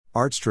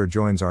Artstra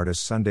joins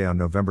Artists Sunday on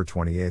November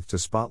 28 to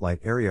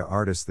spotlight area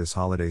artists this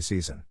holiday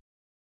season.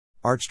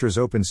 Artstra's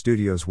Open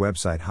Studios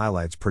website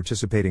highlights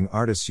participating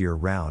artists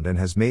year-round and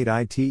has made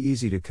it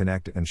easy to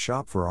connect and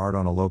shop for art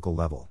on a local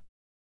level.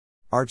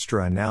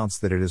 Artstra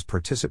announced that it is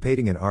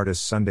participating in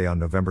Artists Sunday on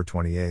November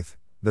 28,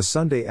 the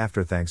Sunday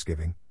after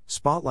Thanksgiving,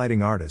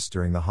 spotlighting artists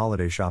during the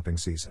holiday shopping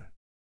season.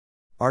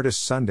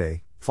 Artists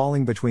Sunday,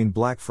 falling between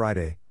Black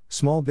Friday,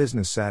 Small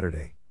Business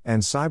Saturday,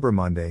 and Cyber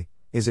Monday,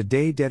 is a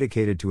day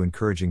dedicated to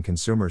encouraging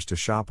consumers to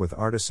shop with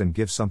artists and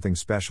give something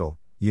special,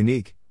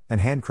 unique,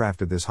 and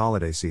handcrafted this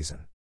holiday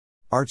season.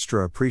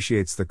 Artstra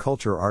appreciates the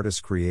culture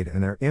artists create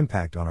and their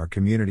impact on our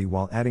community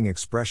while adding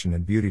expression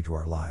and beauty to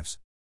our lives.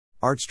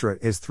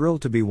 Artstra is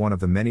thrilled to be one of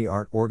the many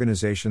art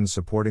organizations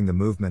supporting the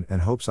movement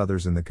and hopes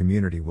others in the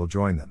community will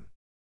join them.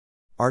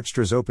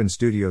 Artstra's Open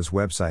Studios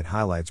website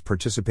highlights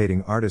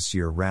participating artists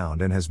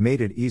year-round and has made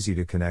it easy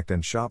to connect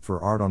and shop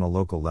for art on a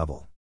local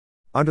level.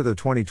 Under the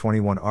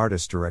 2021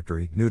 Artists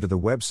Directory, new to the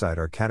website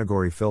are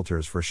category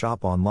filters for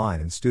shop online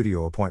and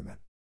studio appointment.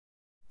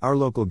 Our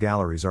local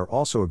galleries are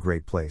also a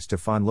great place to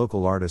find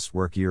local artists'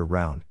 work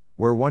year-round,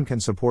 where one can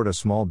support a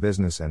small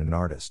business and an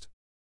artist.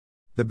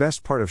 The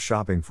best part of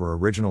shopping for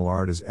original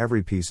art is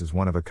every piece is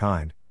one of a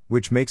kind,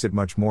 which makes it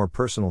much more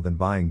personal than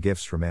buying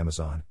gifts from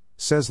Amazon,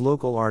 says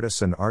local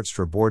artists and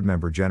Artstra board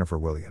member Jennifer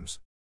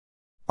Williams.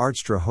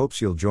 Artstra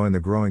hopes you'll join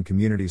the growing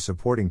community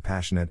supporting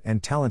passionate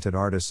and talented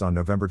artists on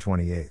November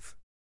 28.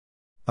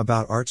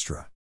 About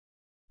Artstra.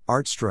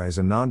 Artstra is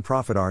a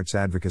non-profit arts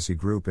advocacy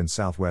group in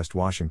Southwest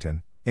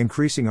Washington,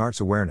 increasing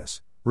arts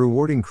awareness,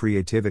 rewarding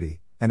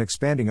creativity, and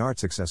expanding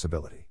arts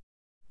accessibility.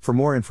 For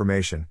more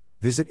information,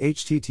 visit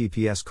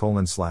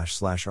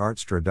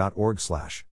https://artstra.org/.